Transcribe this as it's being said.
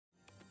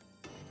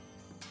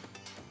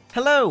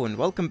Hello and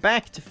welcome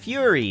back to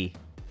FURI.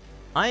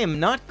 I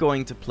am not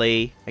going to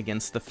play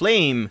against the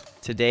flame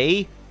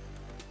today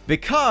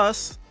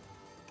because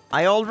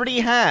I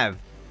already have.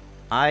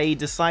 I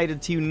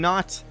decided to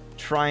not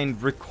try and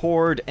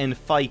record and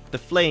fight the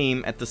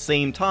flame at the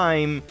same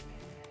time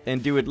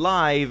and do it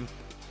live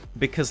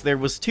because there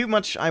was too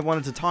much I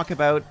wanted to talk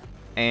about,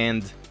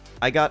 and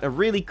I got a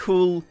really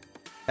cool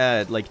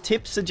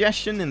tip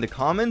suggestion in the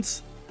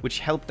comments which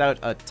helped out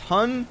a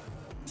ton.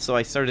 So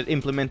I started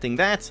implementing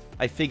that.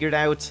 I figured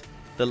out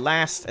the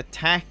last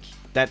attack,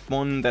 that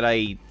one that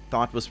I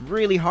thought was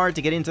really hard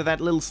to get into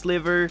that little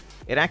sliver.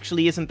 It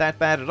actually isn't that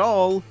bad at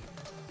all.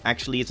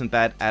 Actually isn't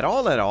bad at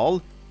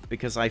all,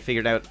 because I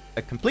figured out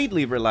a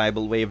completely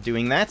reliable way of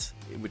doing that,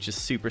 which is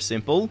super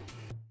simple.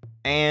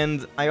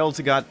 And I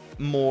also got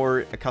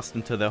more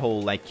accustomed to the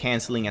whole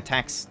canceling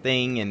attacks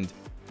thing and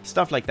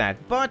stuff like that.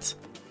 But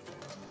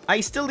I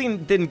still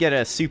didn't get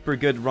a super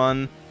good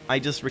run. I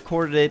just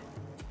recorded it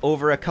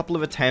over a couple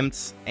of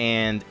attempts,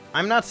 and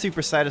I'm not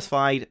super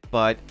satisfied,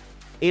 but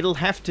it'll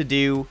have to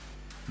do.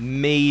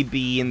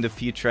 Maybe in the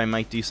future I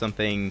might do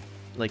something,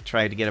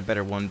 try to get a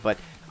better one, but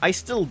I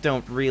still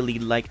don't really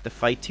like the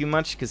fight too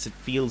much, because it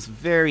feels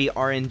very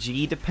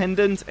RNG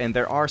dependent, and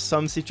there are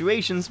some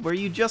situations where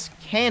you just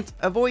can't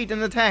avoid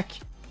an attack.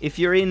 If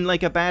you're in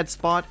a bad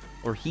spot,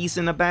 or he's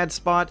in a bad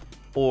spot,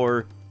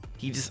 or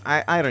he just,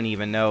 I don't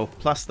even know,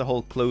 plus the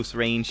whole close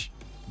range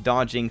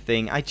dodging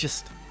thing,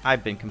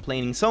 I've been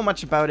complaining so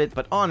much about it,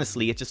 but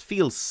honestly, it just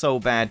feels so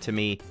bad to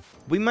me.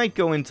 We might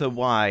go into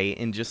why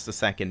in just a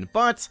second,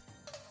 but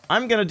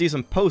I'm gonna do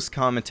some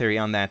post-commentary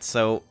on that,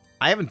 so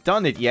I haven't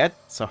done it yet,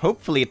 so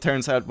hopefully it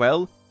turns out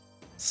well.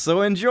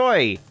 So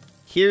enjoy!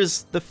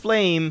 Here's the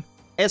Flame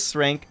S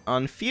rank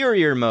on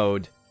Furier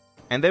mode,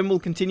 and then we'll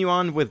continue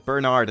on with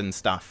Bernard and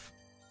stuff.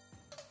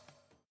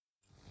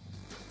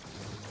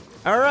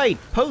 Alright,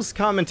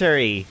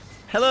 post-commentary!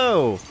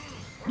 Hello!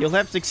 You'll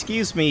have to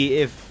excuse me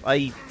if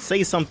I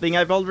say something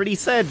I've already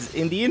said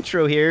in the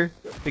intro here,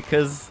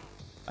 because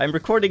I'm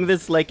recording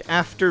this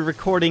after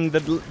recording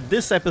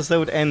this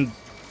episode and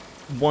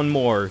one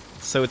more,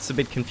 so it's a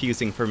bit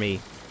confusing for me.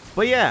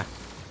 But yeah,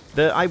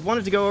 I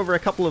wanted to go over a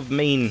couple of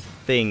main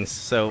things.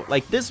 So,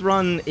 this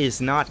run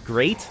is not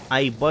great.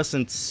 I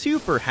wasn't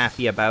super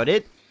happy about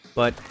it,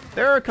 but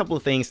there are a couple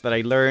of things that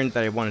I learned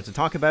that I wanted to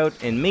talk about,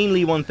 and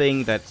mainly one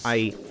thing that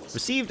I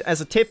received as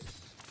a tip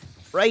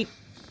right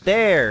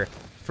there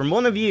from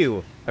one of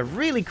you, a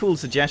really cool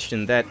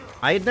suggestion that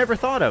I had never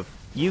thought of.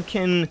 You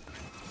can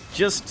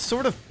just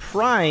sort of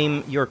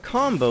prime your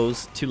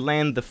combos to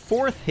land the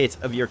fourth hit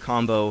of your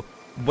combo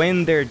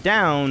when they're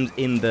down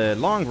in the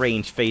long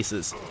range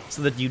phases,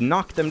 so that you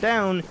knock them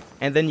down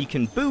and then you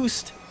can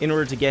boost in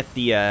order to get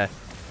the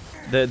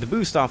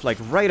boost off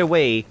right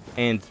away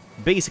and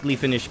basically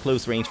finish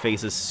close range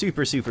phases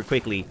super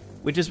quickly,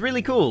 which is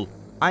really cool.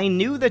 I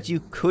knew that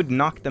you could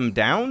knock them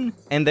down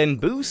and then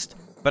boost,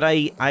 but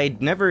it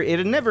had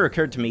never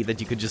occurred to me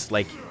that you could just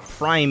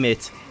prime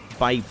it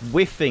by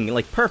whiffing,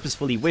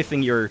 purposefully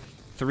whiffing your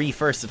 3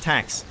 first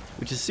attacks,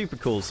 which is super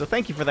cool. So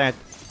thank you for that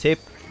tip.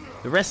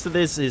 The rest of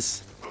this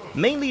is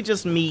mainly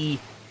just me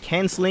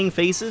canceling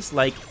phases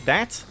like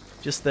that,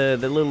 just the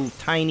little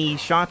tiny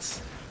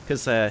shots,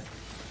 because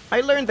I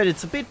learned that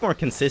it's a bit more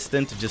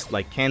consistent to just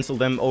cancel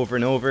them over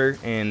and over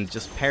and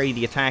just parry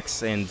the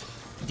attacks and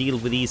deal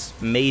with these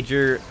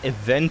major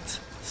event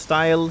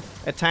style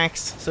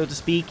attacks, so to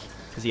speak.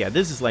 Because yeah,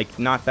 this is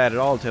not bad at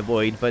all to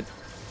avoid, but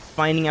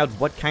finding out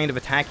what kind of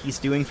attack he's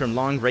doing from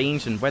long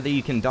range and whether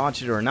you can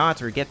dodge it or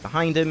not or get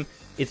behind him,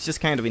 it's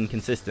just kind of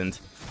inconsistent.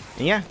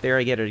 And yeah, there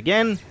I get it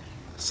again.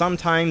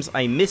 Sometimes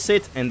I miss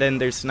it and then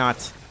there's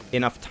not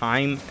enough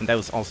time, and that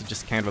was also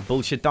just kind of a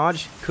bullshit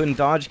dodge. Couldn't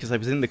dodge because I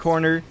was in the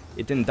corner.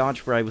 It didn't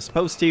dodge where I was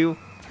supposed to.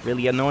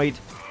 Really annoyed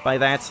by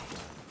that.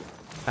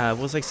 What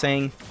was I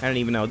saying? I don't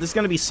even know. This is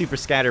going to be super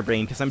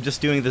scatterbrained because I'm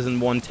just doing this in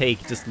one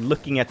take, just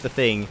looking at the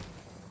thing.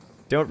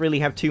 Don't really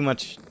have too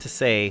much to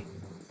say,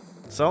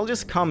 so I'll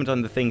just comment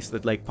on the things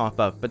that pop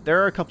up, but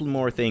there are a couple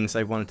more things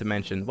I wanted to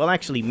mention. Well,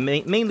 actually,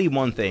 mainly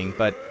one thing,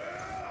 but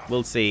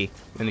we'll see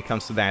when it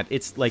comes to that.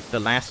 It's the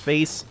last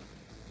phase.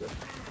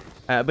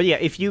 But yeah,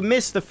 if you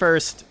miss the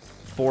first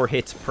 4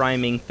 hits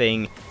priming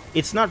thing,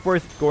 it's not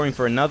worth going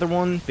for another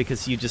one,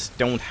 because you just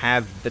don't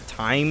have the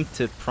time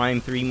to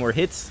prime 3 more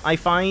hits, I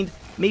find.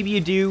 Maybe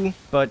you do,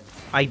 but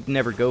I'd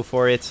never go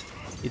for it.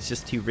 It's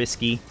just too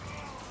risky.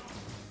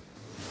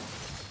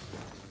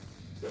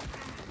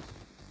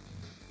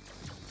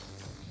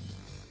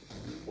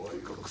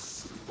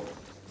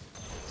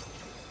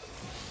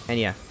 And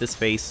yeah, this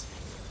phase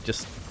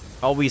just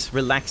always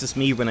relaxes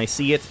me when I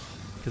see it,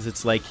 because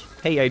it's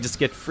hey, I just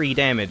get free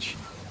damage.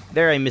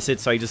 There I miss it,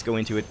 so I just go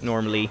into it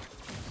normally.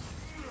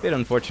 Bit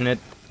unfortunate.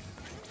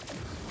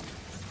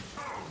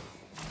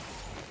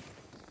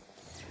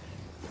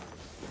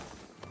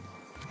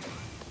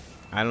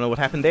 I don't know what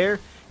happened there.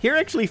 Here I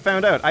actually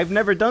found out, I've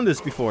never done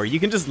this before.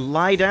 You can just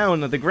lie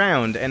down on the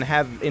ground and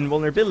have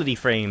invulnerability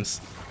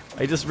frames.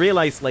 I just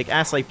realized,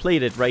 as I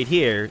played it right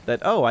here, that,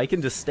 oh, I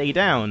can just stay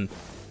down.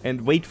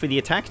 and wait for the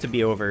attack to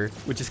be over,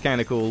 which is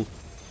kind of cool.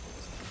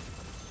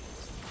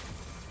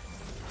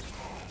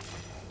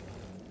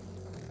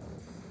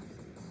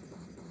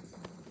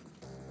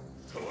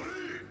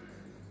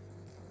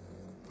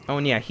 Oh,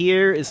 and yeah,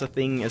 here is a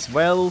thing as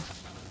well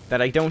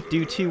that I don't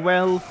do too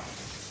well.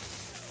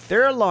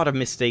 There are a lot of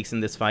mistakes in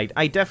this fight.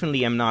 I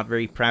definitely am not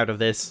very proud of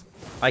this.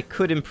 I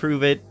could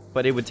improve it,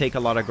 but it would take a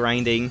lot of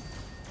grinding.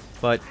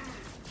 But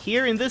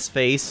here in this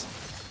phase,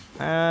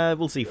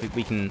 we'll see if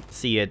we can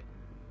see it.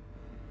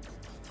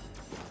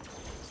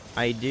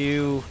 I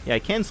do... yeah, I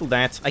cancel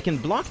that. I can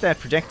block that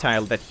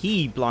projectile that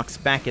he blocks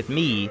back at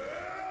me,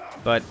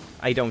 but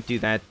I don't do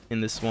that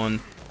in this one.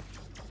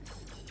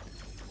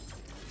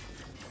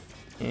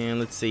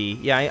 And let's see.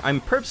 Yeah, I'm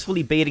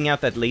purposefully baiting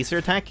out that laser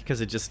attack because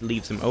it just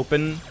leaves him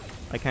open.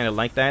 I kind of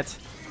like that.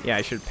 Yeah,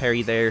 I should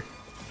parry there.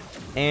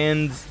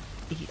 And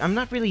I'm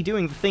not really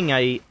doing the thing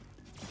I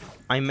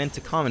meant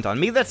to comment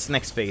on. Maybe that's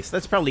next phase.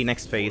 That's probably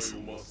next phase.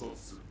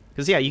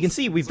 Because yeah, you can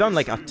see we've done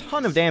like a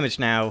ton of damage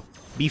now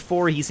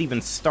before he's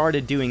even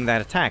started doing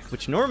that attack,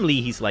 which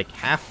normally he's like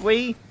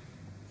halfway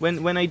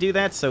when I do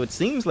that, so it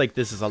seems like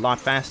this is a lot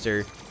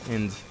faster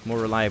and more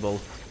reliable.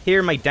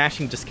 Here my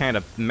dashing just kind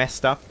of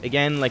messed up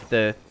again, like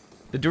the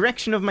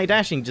direction of my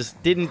dashing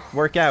just didn't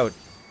work out.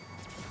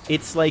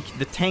 It's like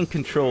the tank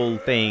control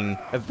thing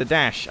of the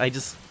dash.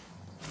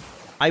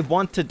 I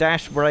want to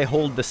dash where I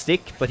hold the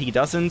stick, but he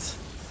doesn't,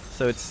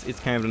 so it's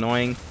kind of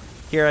annoying.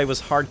 Here I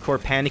was hardcore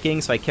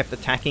panicking, so I kept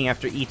attacking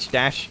after each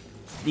dash,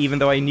 even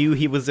though I knew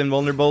he was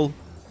invulnerable.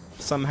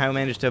 Somehow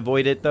managed to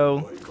avoid it,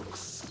 though.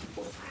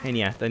 And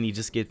yeah, then he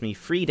just gives me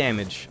free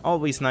damage.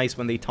 Always nice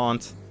when they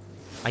taunt.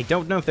 I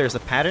don't know if there's a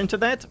pattern to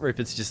that, or if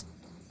it's just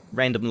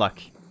random luck.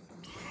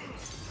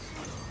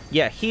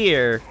 Yeah,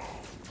 here.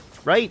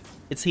 Right?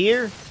 It's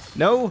here?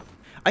 No?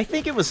 I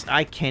think it was...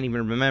 I can't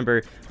even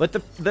remember. But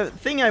the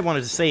thing I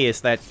wanted to say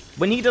is that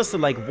when he does the,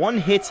 like, one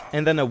hit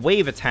and then a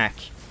wave attack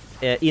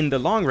in the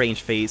long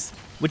range phase,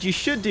 what you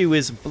should do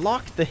is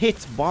block the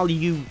hit while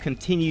you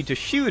continue to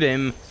shoot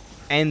him,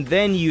 and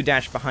then you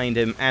dash behind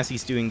him as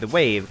he's doing the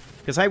wave.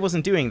 Because I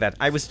wasn't doing that.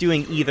 I was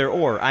doing either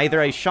or. Either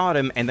I shot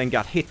him and then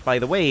got hit by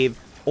the wave,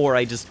 or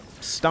I just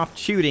stopped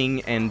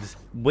shooting and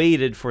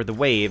waited for the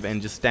wave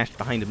and just dashed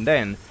behind him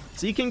then.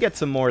 So you can get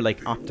some more,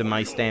 like,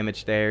 optimized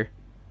damage there.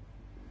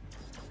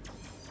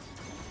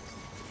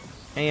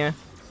 And yeah,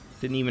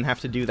 didn't even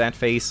have to do that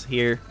phase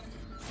here.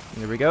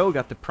 There we go,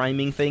 got the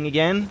priming thing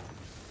again.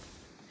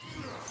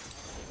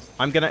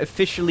 I'm gonna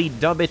officially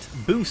dub it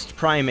Boost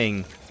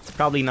Priming. It's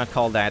probably not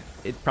called that.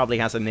 It probably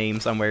has a name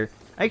somewhere.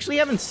 I actually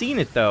haven't seen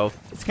it, though.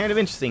 It's kind of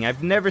interesting.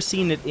 I've never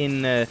seen it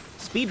in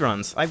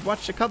speedruns. I've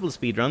watched a couple of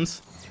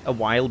speedruns a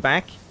while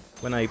back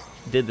when I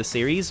did the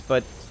series,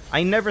 but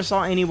I never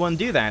saw anyone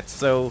do that,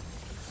 so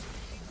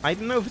I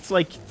don't know if it's,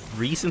 like,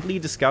 recently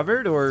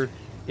discovered, or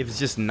if it's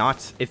just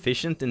not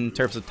efficient in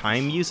terms of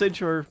time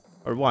usage, or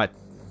what.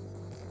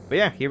 But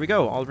yeah, here we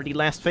go. Already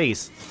last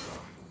phase.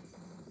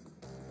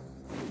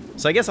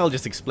 So I guess I'll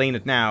just explain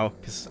it now,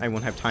 because I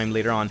won't have time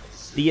later on.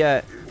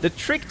 The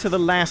trick to the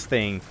last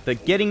thing, the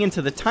getting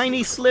into the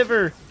tiny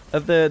sliver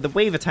of the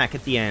wave attack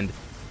at the end,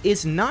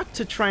 is not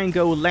to try and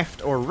go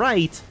left or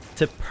right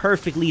to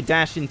perfectly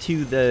dash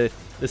into the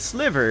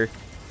sliver.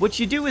 What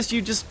you do is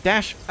you just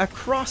dash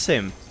across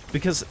him,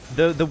 because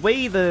the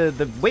way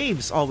the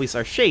waves always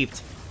are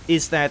shaped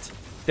is that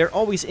they're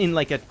always in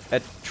like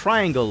a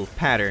triangle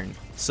pattern.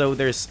 So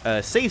there's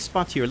a safe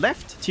spot to your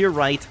left, to your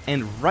right,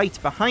 and right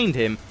behind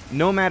him,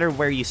 no matter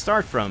where you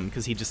start from,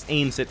 because he just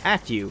aims it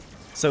at you.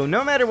 So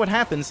no matter what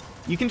happens,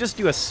 you can just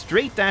do a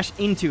straight dash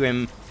into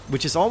him,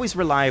 which is always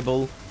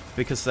reliable,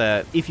 because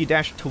if you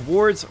dash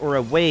towards or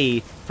away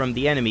from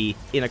the enemy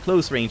in a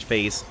close range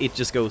phase, it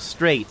just goes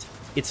straight.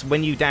 It's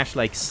when you dash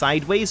like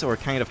sideways or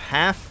kind of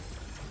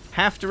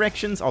half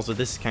directions. Also,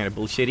 this is kind of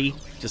bullshitty.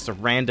 Just a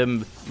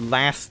random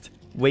last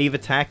wave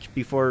attack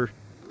before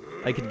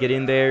I could get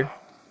in there.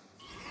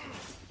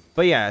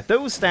 But yeah,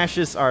 those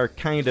dashes are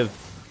kind of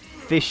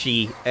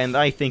fishy, and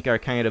I think are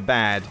kind of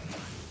bad.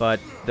 But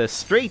the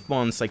straight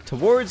ones, like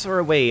towards or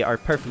away, are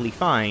perfectly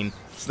fine.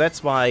 So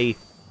that's why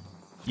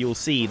you'll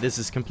see this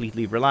is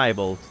completely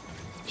reliable.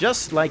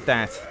 Just like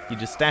that, you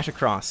just dash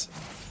across.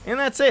 And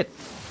that's it.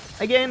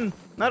 Again,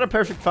 not a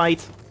perfect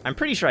fight. I'm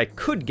pretty sure I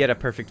could get a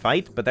perfect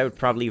fight, but that would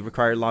probably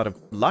require a lot of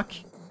luck.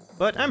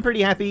 But I'm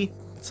pretty happy.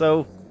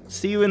 So,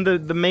 see you in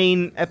the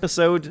main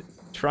episode,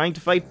 trying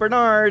to fight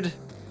Bernard.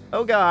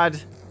 Oh god.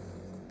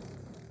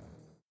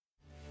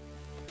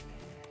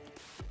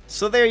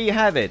 So there you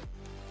have it.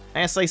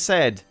 As I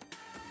said,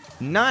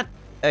 not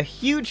a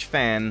huge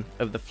fan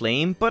of the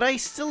Flame, but I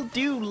still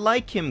do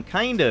like him,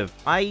 kind of.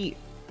 I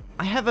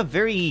have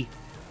a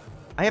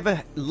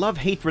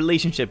love-hate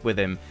relationship with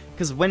him,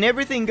 because when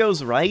everything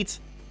goes right,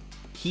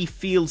 he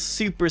feels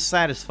super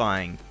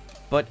satisfying.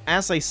 But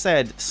as I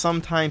said,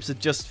 sometimes it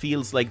just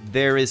feels like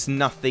there is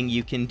nothing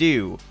you can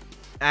do.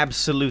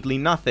 Absolutely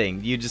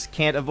nothing. You just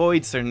can't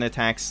avoid certain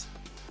attacks,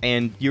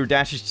 and your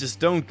dashes just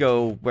don't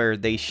go where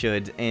they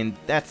should, and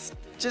that's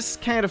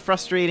just kind of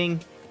frustrating.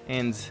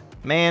 And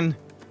man,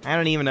 I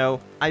don't even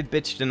know. I've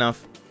bitched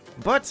enough.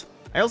 But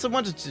I also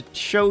wanted to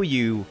show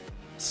you,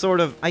 sort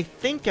of, I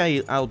think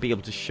I'll be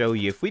able to show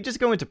you. If we just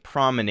go into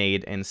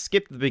Promenade and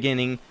skip the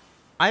beginning,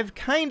 I've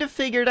kind of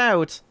figured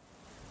out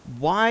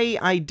why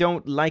I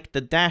don't like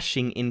the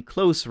dashing in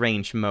close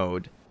range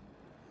mode.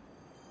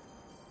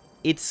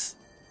 It's...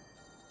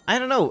 I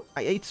don't know,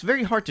 it's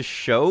very hard to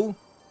show.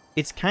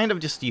 It's kind of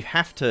just, you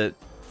have to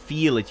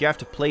feel it, you have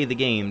to play the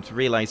game to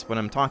realize what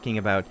I'm talking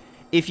about.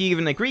 If you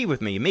even agree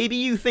with me, maybe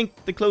you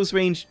think the close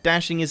range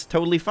dashing is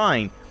totally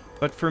fine,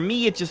 but for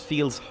me it just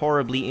feels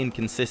horribly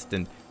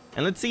inconsistent.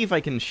 And let's see if I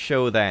can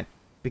show that,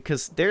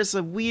 because there's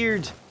a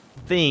weird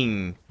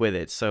thing with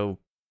it. So,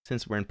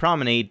 since we're in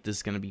Promenade, this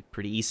is gonna be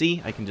pretty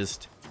easy. I can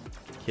just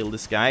kill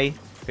this guy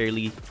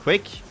fairly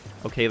quick.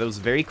 Okay, that was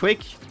very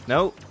quick.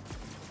 No.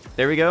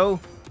 There we go.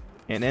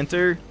 And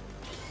enter.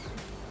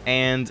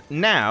 And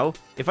now,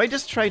 if I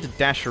just try to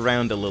dash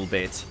around a little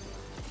bit,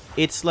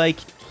 it's like,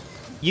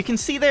 you can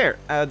see there,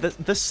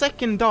 the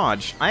second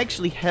dodge, I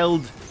actually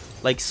held,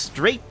 like,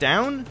 straight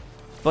down,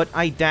 but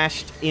I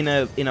dashed in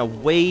a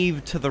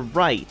wave to the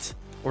right,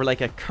 or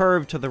like a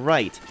curve to the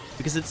right,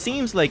 because it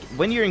seems like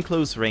when you're in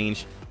close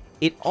range,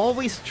 it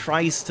always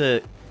tries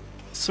to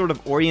sort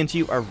of orient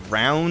you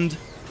around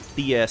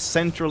the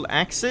central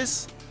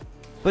axis,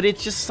 but it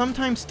just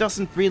sometimes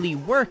doesn't really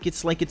work.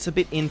 It's like it's a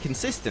bit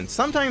inconsistent.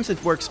 Sometimes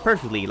it works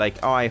perfectly, like,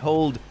 oh, I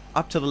hold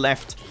up to the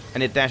left,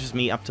 and it dashes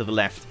me up to the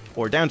left,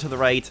 or down to the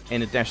right,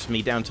 and it dashes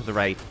me down to the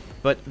right.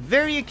 But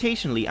very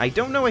occasionally, I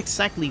don't know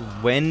exactly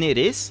when it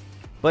is,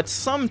 but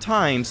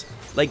sometimes,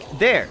 like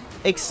there,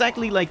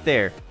 exactly like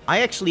there,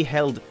 I actually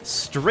held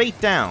straight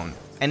down,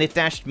 and it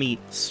dashed me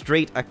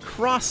straight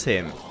across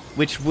him,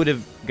 which would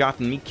have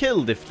gotten me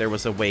killed if there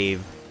was a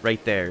wave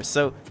right there.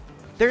 So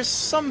there's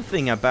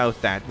something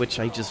about that which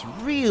I just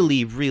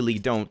really, really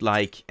don't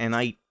like, and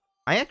I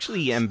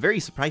actually am very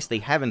surprised they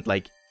haven't,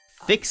 like,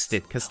 fixed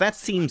it, because that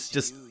seems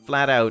just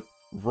flat out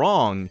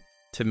wrong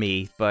to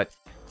me. But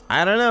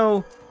I don't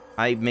know,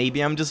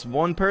 maybe I'm just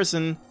one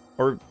person,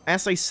 or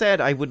as I said,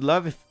 I would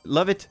love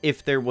it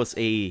if there was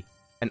an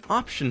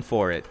option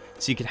for it,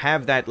 so you could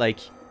have that, like,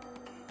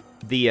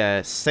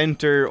 the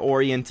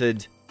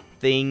center-oriented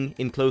thing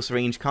in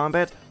close-range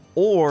combat,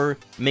 or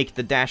make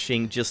the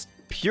dashing just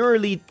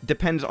purely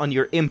dependent on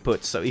your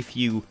input. So if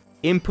you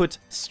input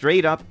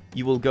straight up,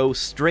 you will go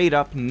straight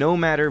up no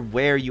matter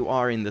where you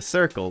are in the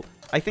circle.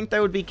 I think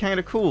that would be kind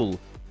of cool.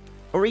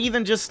 Or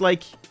even just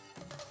like,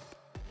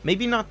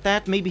 maybe not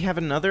that, maybe have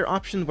another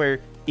option where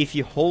if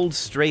you hold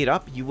straight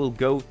up, you will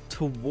go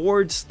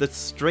towards the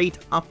straight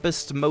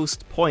uppest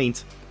most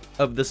point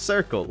of the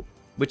circle,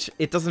 which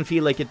it doesn't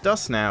feel like it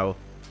does now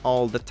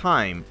all the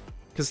time.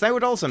 Because that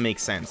would also make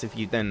sense. If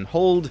you then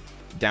hold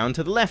down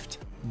to the left,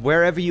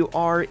 wherever you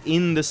are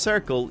in the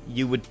circle,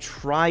 you would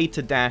try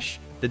to dash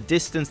the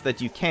distance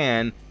that you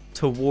can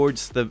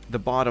towards the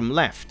bottom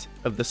left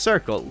of the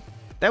circle.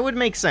 That would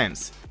make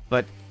sense,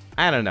 but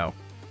I don't know.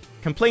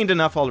 Complained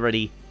enough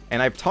already,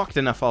 and I've talked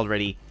enough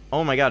already.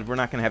 Oh my god, we're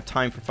not gonna have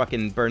time for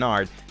fucking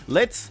Bernard.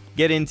 Let's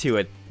get into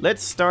it.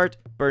 Let's start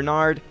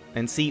Bernard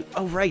and see...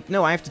 Oh right,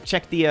 no, I have to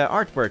check the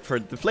artwork for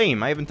the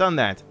flame. I haven't done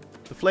that.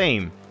 The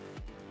flame.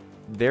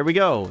 There we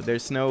go.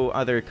 There's no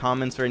other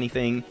comments or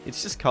anything.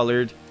 It's just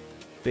colored.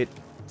 Bit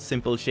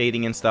simple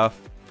shading and stuff.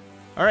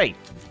 Alright.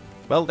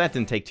 Well, that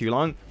didn't take too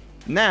long.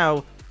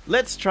 Now,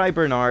 let's try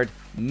Bernard.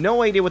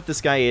 No idea what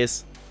this guy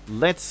is.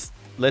 Let's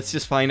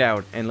just find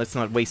out, and let's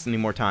not waste any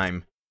more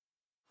time.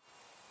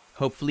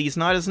 Hopefully he's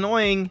not as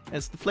annoying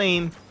as the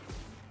flame.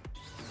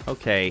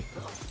 Okay.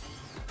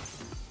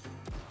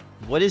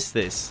 What is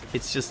this?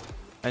 It's just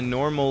a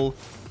normal...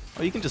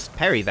 Oh, you can just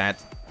parry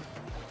that.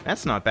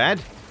 That's not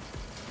bad.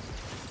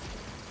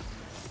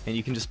 And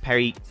you can just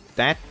parry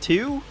that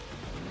too?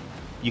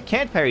 You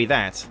can't parry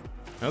that.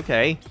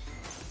 Okay.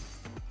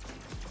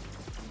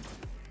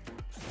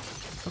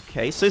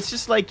 Okay, so it's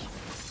just like...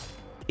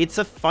 It's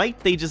a fight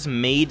they just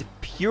made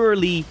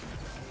purely,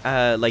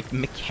 like,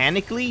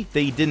 mechanically.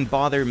 They didn't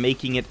bother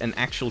making it an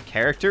actual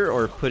character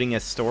or putting a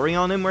story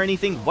on him or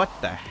anything. What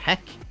the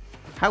heck?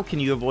 How can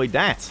you avoid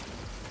that?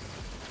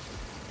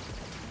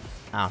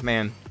 Ah,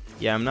 man.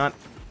 Yeah, I'm not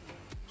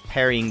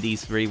parrying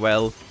these very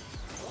well.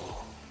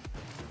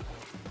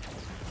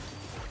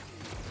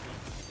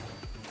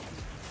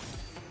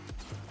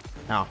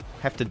 Oh,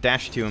 have to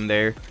dash to him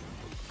there.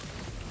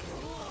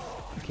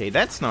 Okay,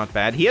 that's not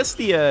bad. He has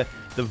the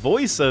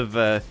voice of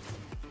the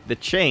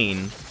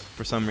chain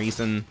for some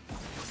reason.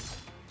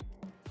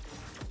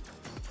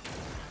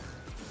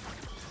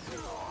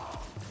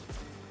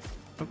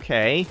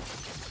 Okay.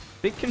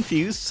 Bit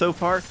confused so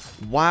far.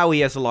 Wow, he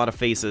has a lot of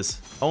faces.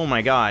 Oh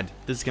my god,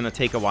 this is gonna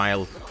take a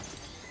while.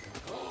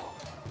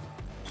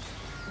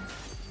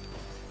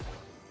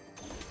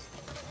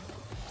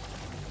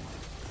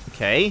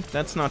 Okay,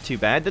 that's not too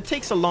bad. That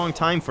takes a long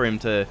time for him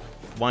to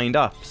wind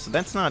up, so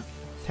that's not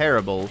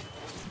terrible.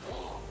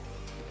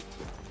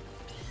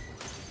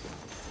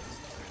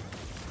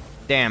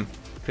 Damn,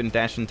 couldn't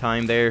dash in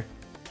time there.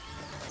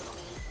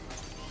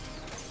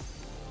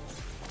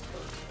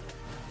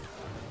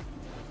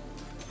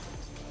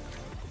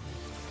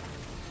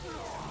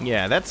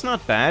 Yeah, that's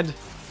not bad.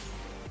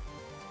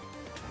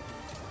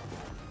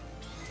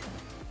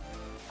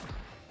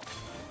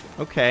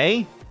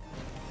 Okay.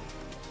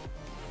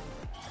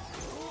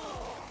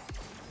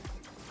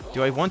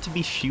 Do I want to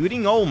be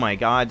shooting? Oh my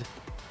god.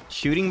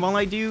 Shooting while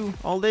I do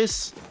all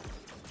this?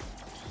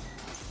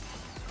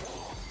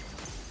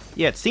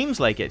 Yeah, it seems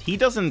like it. He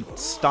doesn't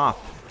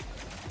stop.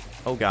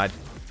 Oh god.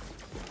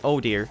 Oh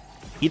dear.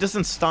 He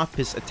doesn't stop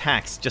his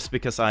attacks just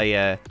because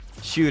I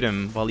shoot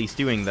him while he's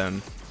doing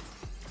them.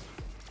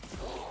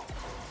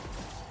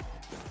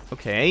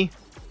 Okay.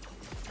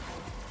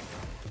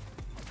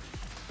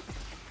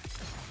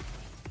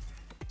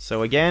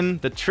 So again,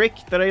 the trick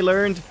that I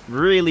learned,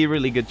 really,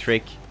 really good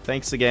trick.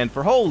 Thanks again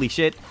for... Holy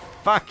shit!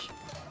 Fuck!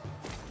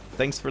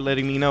 Thanks for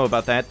letting me know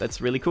about that.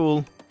 That's really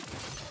cool.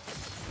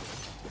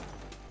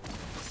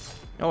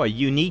 Oh, a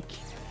unique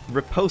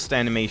riposte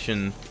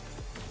animation.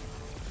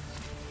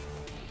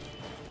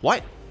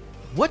 What?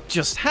 What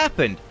just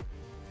happened?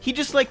 He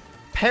just, like,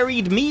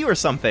 parried me or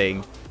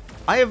something.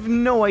 I have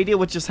no idea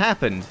what just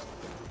happened.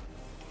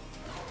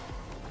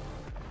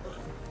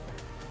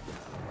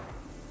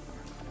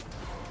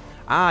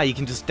 Ah, you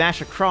can just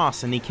dash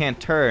across and he can't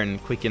turn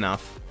quick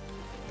enough.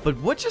 But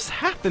what just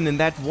happened in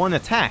that one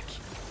attack?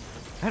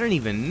 I don't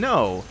even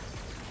know.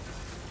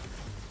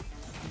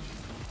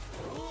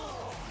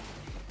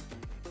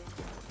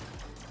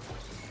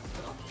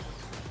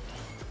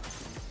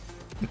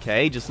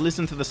 Okay, just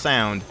listen to the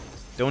sound.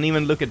 Don't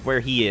even look at where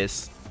he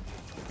is.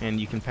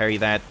 And you can parry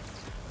that.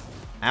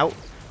 Ow.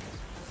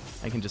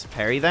 I can just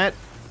parry that.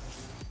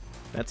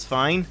 That's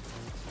fine.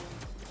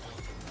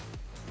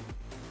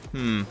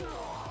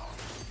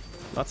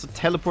 Lots of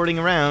teleporting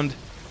around.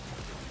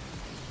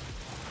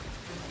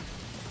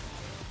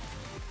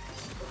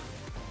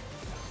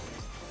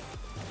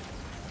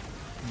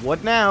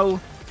 What now?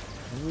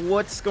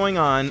 What's going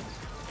on?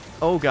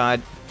 Oh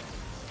god.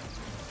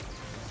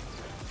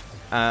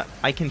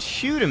 I can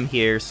shoot him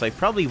here, so I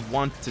probably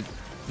want to...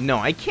 No,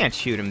 I can't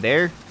shoot him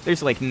there.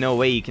 There's like no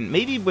way you can...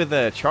 Maybe with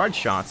charge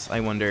shots, I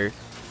wonder.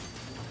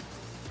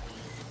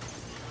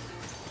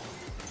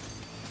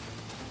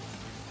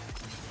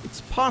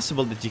 It's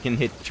possible that you can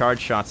hit charge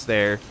shots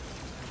there.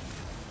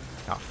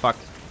 Oh, fuck.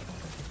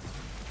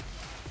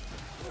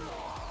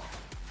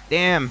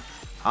 Damn.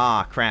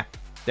 Ah, crap.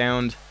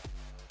 Downed.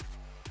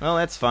 Well,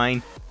 that's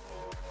fine.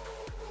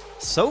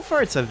 So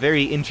far, it's a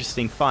very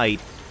interesting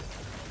fight.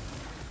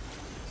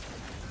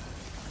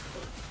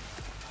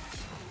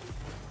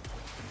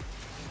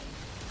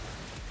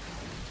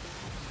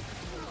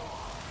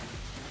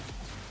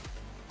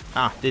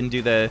 Ah, didn't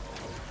do the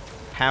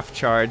half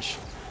charge.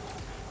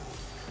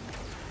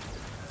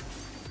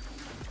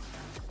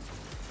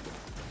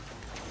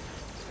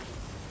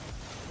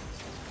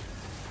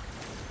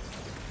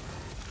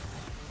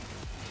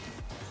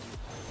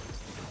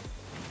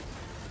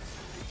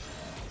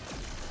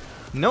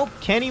 Nope,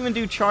 can't even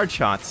do charge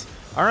shots.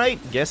 Alright,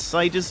 guess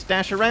I just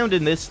dash around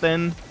in this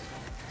then.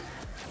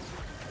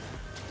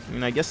 I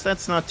mean, I guess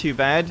that's not too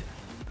bad.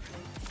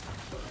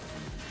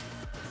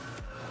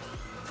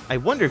 I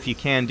wonder if you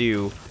can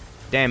do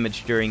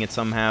damage during it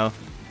somehow.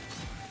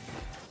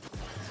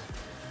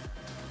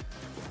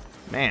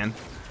 Man.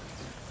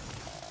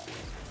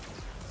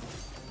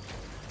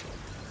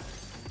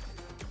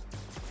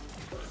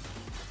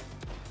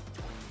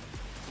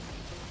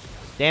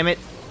 Damn it.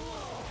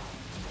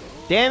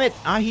 Damn it!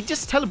 Ah, he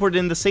just teleported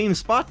in the same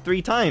spot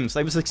 3 times.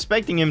 I was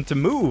expecting him to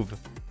move.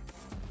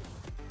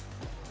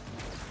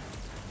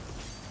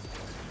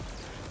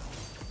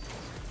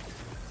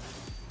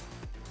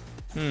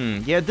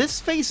 Yeah, this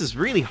phase is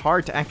really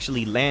hard to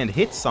actually land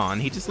hits on.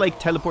 He just, like,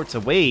 teleports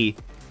away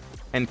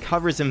and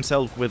covers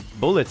himself with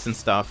bullets and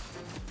stuff.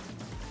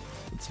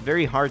 It's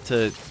very hard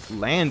to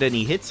land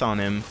any hits on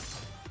him.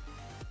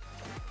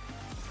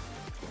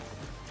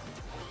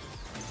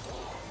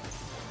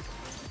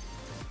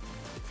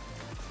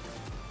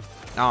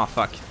 Oh,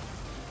 fuck.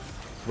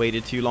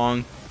 Waited too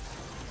long.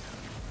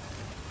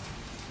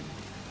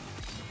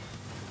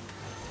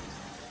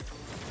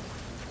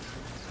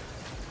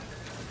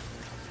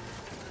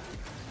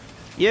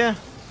 Yeah,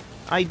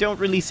 I don't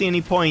really see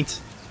any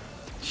point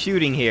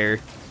shooting here.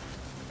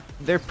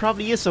 There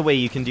probably is a way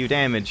you can do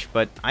damage,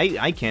 but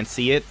I can't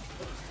see it.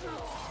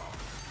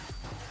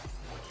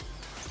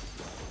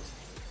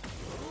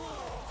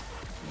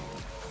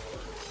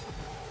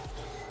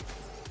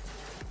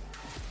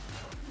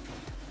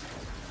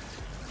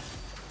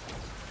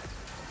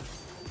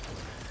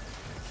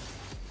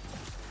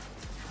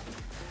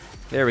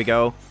 There we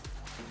go.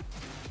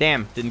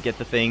 Damn, didn't get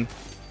the thing.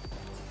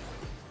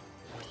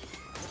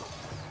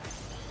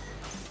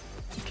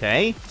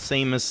 Okay,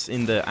 same as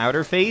in the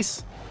outer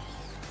face.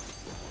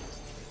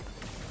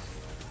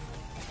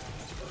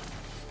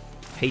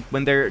 Hate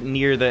when they're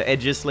near the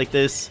edges like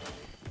this.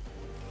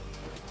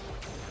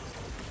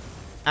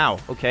 Ow,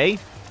 okay.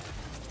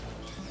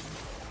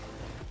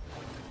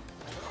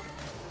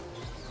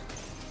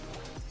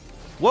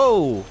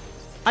 Whoa!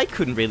 I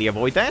couldn't really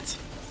avoid that.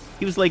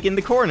 He was like in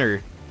the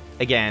corner.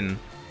 Again.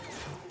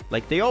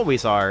 Like they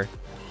always are.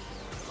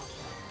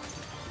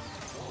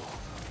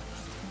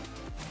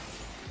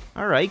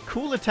 Alright,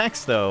 cool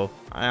attacks though.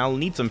 I'll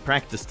need some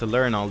practice to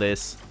learn all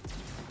this.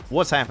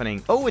 What's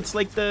happening? Oh, it's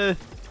like the...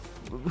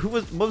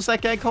 what was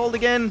that guy called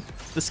again?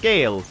 The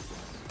Scale.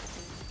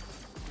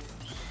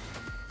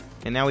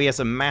 And now he has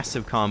a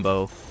massive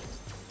combo.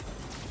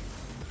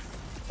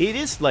 It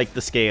is like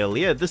the Scale,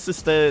 yeah, this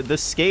is the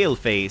Scale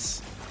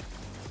face.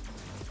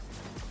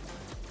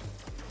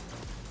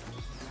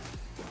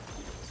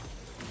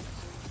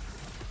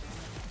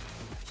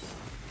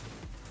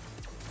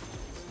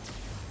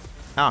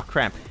 Ah,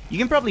 crap. You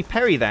can probably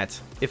parry that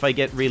if I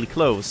get really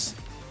close.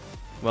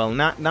 Well,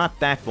 not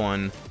that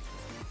one.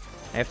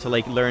 I have to,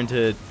 like, learn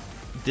to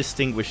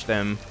distinguish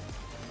them.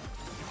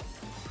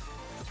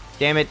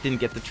 Damn it,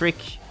 didn't get the trick.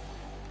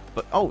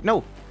 But, oh,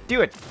 no,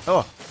 do it.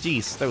 Oh,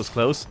 jeez, that was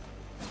close.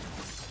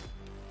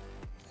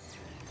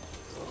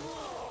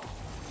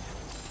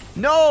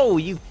 No,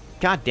 you,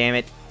 god damn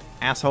it,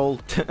 asshole.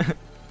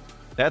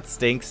 That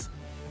stinks.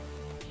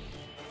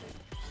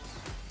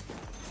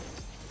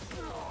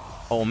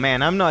 Oh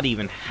man, I'm not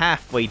even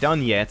halfway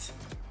done yet.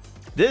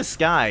 This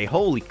guy,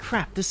 holy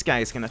crap, this guy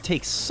is gonna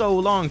take so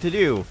long to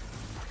do.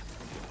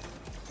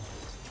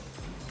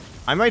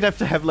 I might have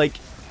to have, like,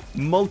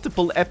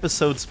 multiple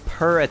episodes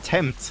per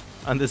attempt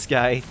on this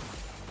guy.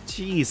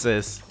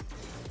 Jesus.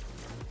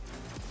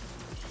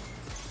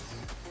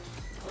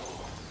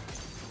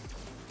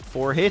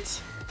 Four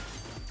hits.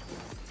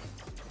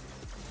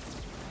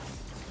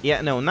 Yeah,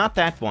 no, not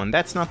that one.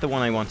 That's not the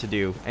one I want to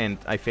do. And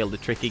I failed the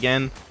trick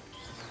again.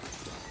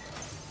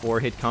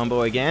 4-hit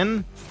combo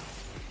again.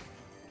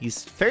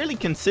 He's fairly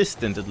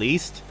consistent, at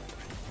least.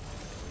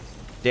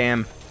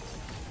 Damn.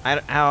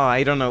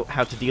 I don't know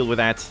how to deal with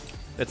that.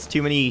 That's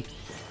too many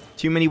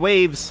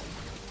waves.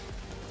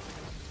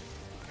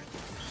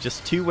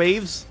 Just 2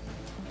 waves?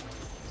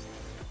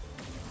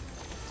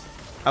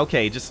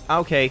 Okay,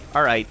 okay,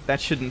 alright. That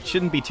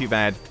shouldn't be too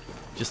bad.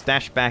 Just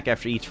dash back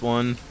after each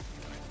one.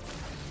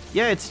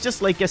 Yeah, it's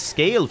just like a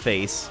Scale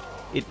face.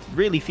 It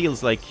really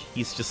feels like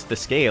he's just the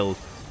Scale.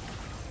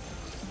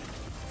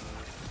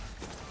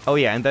 Oh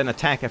yeah, and then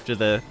attack after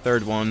the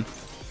 3rd one.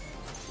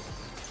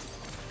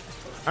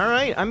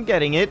 Alright, I'm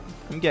getting it.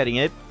 I'm getting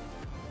it.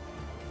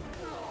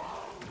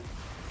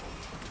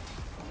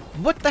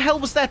 What the hell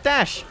was that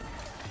dash?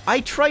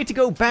 I tried to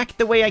go back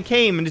the way I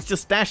came, and it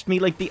just dashed me,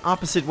 like, the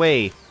opposite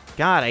way.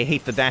 God, I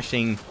hate the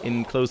dashing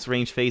in close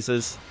range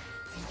phases.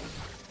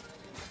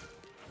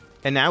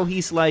 And now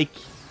he's like...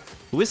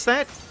 Who is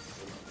that?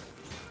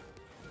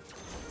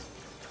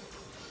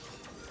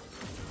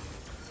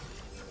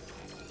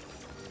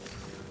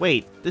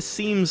 Wait, this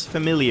seems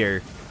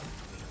familiar.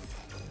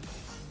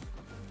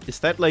 Is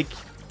that like...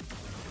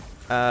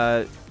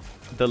 the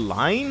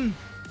line?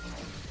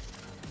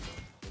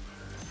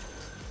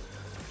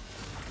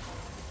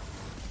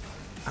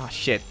 Oh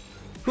shit.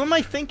 Who am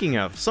I thinking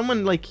of?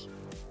 Someone like...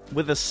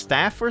 with a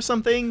staff or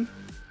something?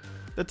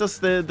 That does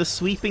the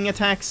sweeping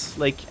attacks?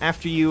 Like,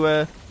 after you,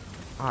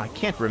 Oh, I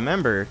can't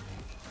remember.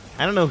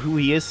 I don't know who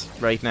he is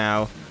right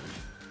now.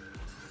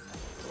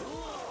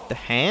 The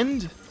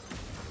Hand?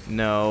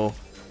 No.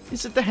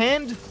 Is it the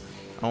Hand?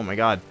 Oh my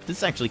god. This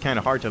is actually kind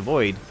of hard to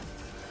avoid.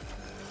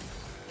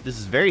 This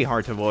is very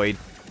hard to avoid.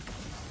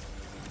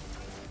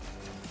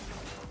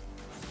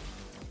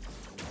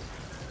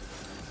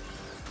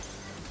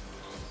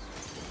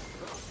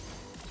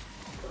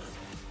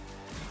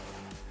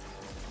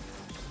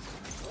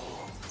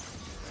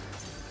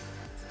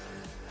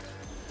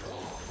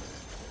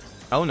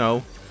 Oh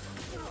no.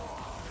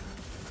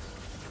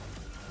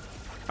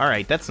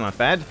 Alright, that's not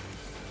bad.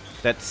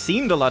 That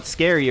seemed a lot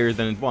scarier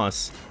than it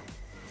was.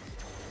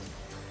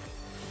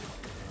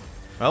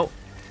 Well,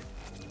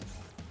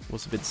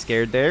 was a bit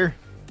scared there.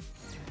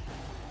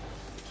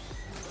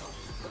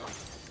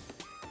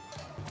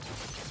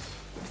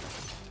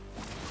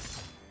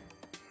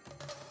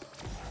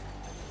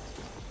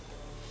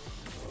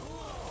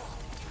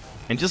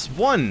 And just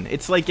one!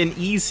 It's like an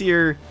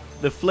easier...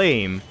 the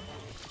flame.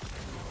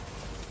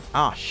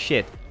 Ah,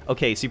 shit.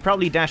 Okay, so you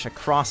probably dash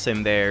across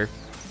him there.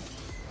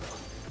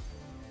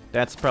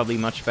 That's probably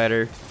much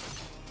better.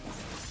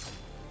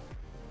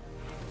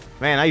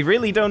 Man, I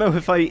really don't know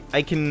if I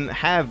can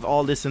have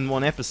all this in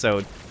one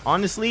episode.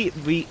 Honestly,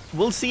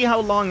 we'll see how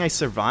long I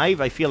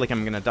survive. I feel like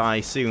I'm gonna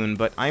die soon,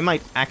 but I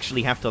might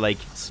actually have to, like,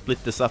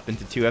 split this up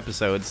into 2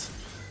 episodes.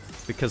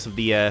 Because of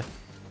the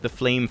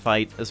flame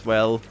fight as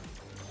well.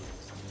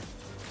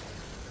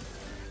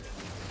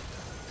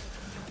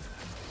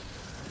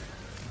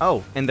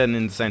 Oh, and then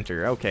in the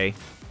center, okay.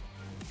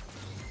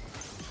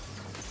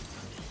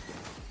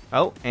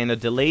 Oh, and a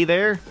delay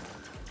there.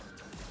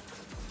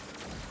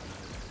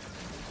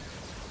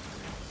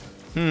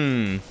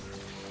 Hmm.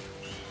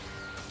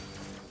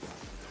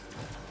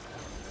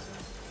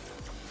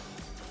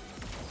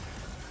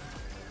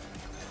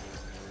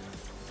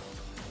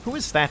 Who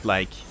is that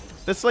like?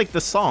 That's like the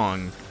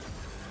song.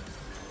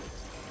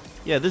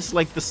 Yeah, this is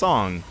like the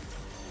song.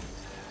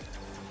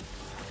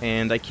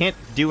 And I can't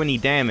do any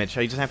damage,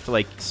 I just have to,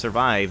 like,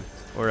 survive.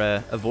 Or,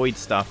 avoid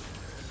stuff.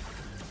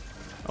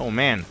 Oh,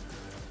 man.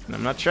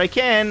 I'm not sure I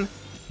can.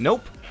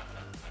 Nope.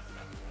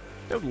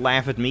 Don't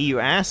laugh at me, you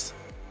ass.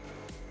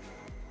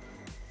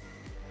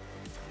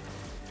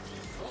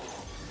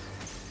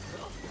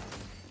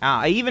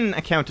 Ah, I even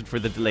accounted for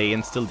the delay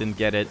and still didn't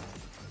get it.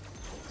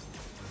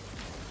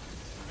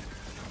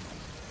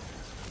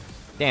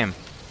 Damn.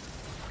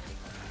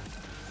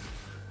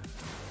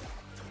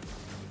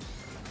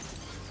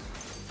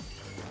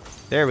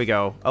 There we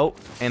go. Oh,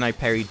 and I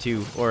parried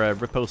too, or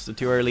riposted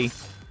too early.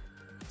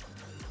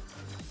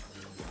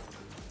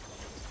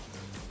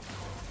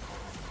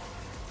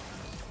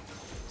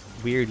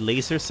 Weird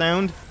laser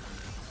sound.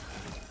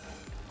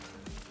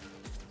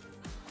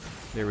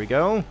 There we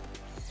go.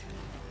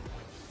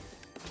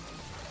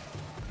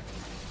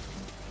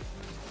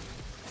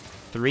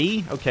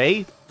 Three,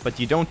 okay, but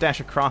you don't dash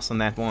across on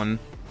that one.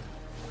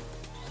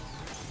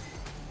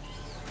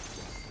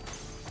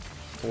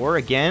 4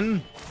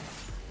 again.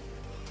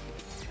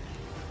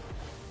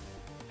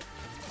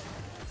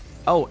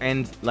 Oh,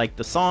 and like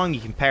the song,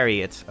 you can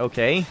parry it.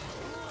 Okay.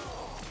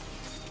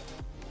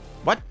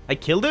 What? I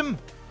killed him?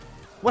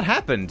 What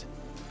happened?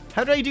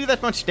 How did I do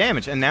that much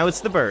damage? And now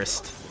it's the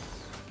burst.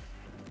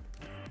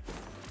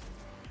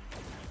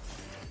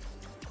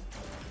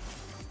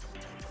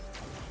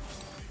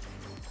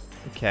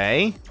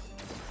 Okay.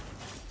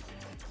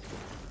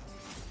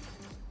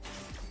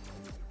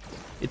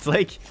 It's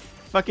like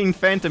fucking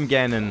Phantom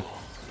Ganon.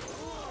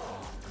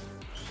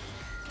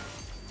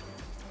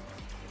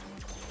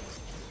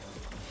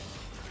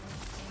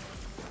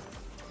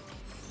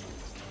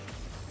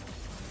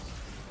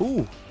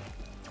 Ooh.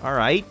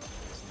 Alright.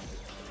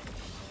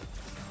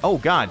 Oh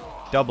god.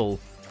 Double.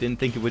 Didn't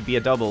think it would be a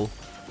double.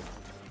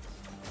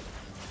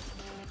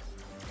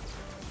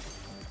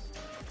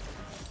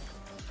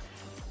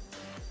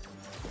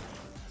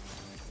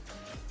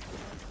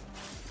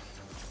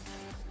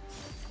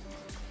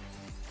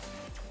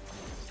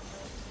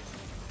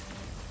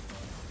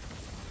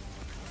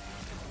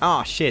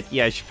 Oh shit,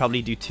 yeah, I should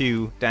probably do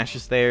 2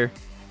 dashes there.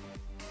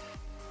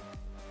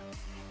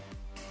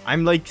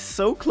 I'm like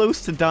so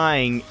close to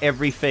dying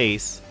every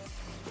phase.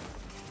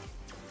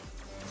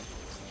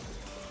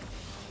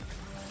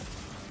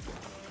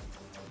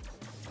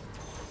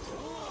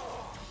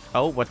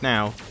 Oh, what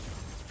now?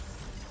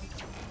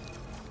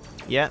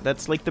 Yeah,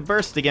 that's like the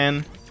burst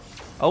again.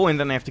 Oh, and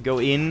then I have to go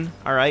in.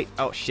 Alright.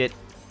 Oh, shit.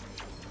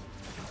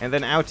 And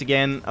then out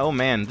again. Oh,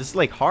 man. This is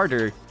like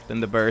harder than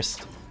the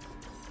burst.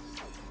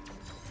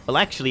 Well,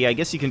 actually, I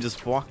guess you can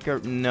just walk...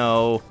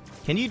 No.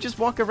 Can you just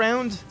walk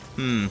around?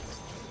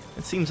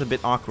 It seems a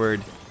bit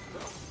awkward.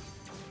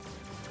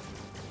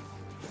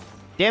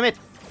 Damn it!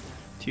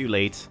 Too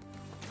late.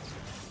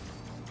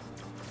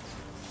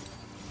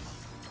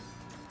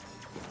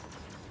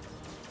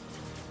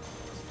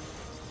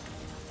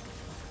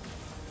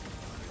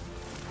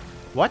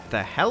 What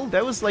the hell?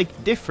 That was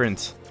like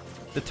different.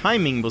 The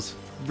timing was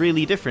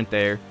really different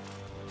there.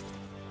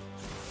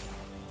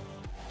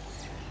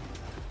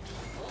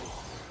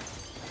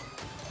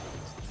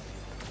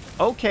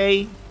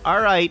 Okay,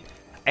 alright.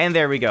 And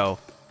there we go.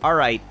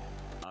 Alright.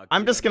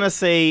 I'm just gonna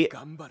say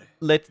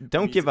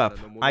don't give up.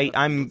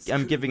 I'm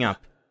giving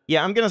up.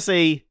 Yeah, I'm gonna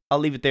say I'll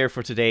leave it there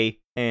for today,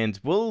 and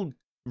we'll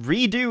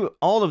redo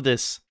all of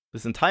this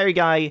entire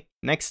guy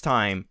next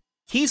time.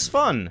 He's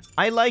fun.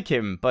 I like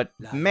him, but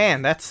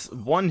man, that's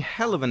one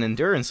hell of an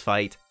endurance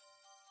fight.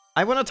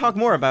 I want to talk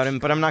more about him,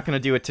 but I'm not gonna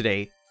do it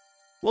today.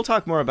 We'll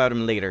talk more about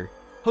him later.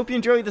 Hope you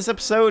enjoyed this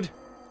episode.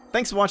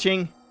 Thanks for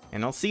watching,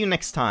 and I'll see you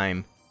next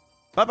time.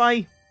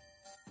 Bye-bye!